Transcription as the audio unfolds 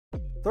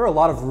There are a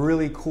lot of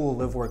really cool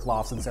live-work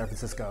lofts in San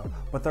Francisco,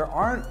 but there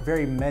aren't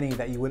very many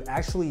that you would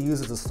actually use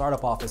as a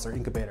startup office or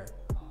incubator.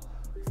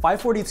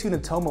 542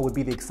 Natoma would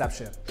be the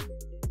exception.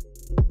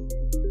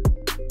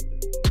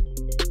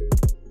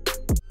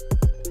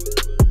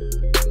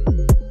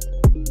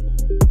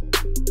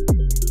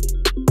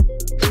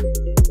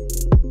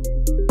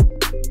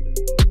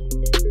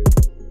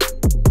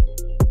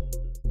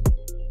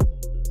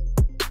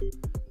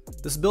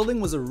 This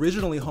building was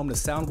originally home to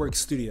Soundworks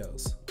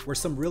Studios, where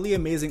some really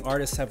amazing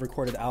artists have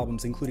recorded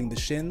albums including The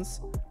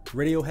Shins,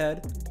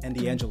 Radiohead, and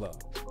D'Angelo.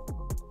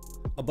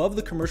 Above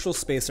the commercial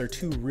space are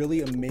two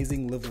really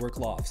amazing live-work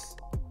lofts.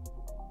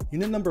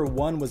 Unit number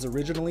 1 was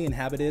originally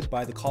inhabited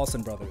by the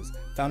Carlson brothers,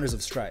 founders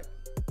of Stripe.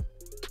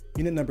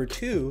 Unit number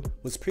 2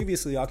 was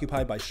previously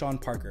occupied by Sean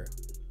Parker.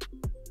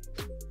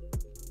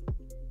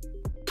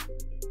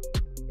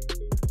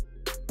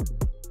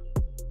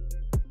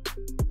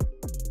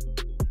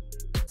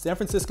 San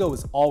Francisco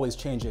is always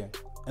changing,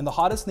 and the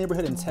hottest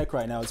neighborhood in tech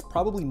right now is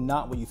probably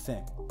not what you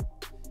think.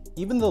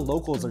 Even the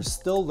locals are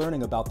still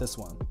learning about this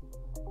one.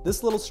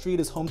 This little street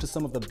is home to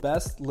some of the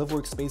best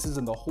live-work spaces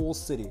in the whole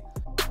city.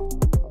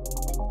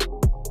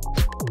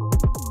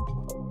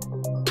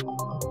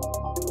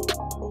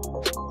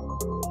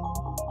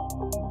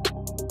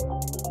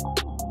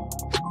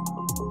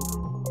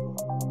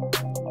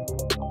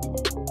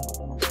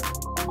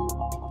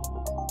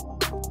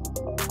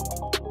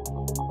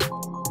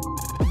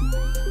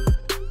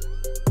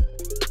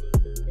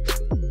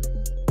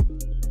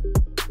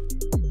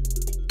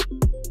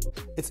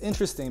 It's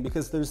interesting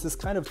because there's this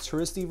kind of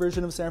touristy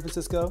version of San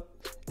Francisco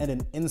and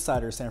an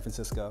insider San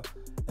Francisco,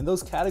 and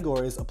those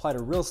categories apply to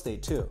real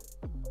estate too.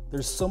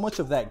 There's so much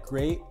of that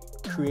great,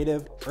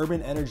 creative,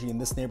 urban energy in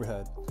this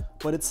neighborhood,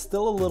 but it's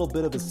still a little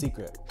bit of a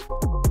secret.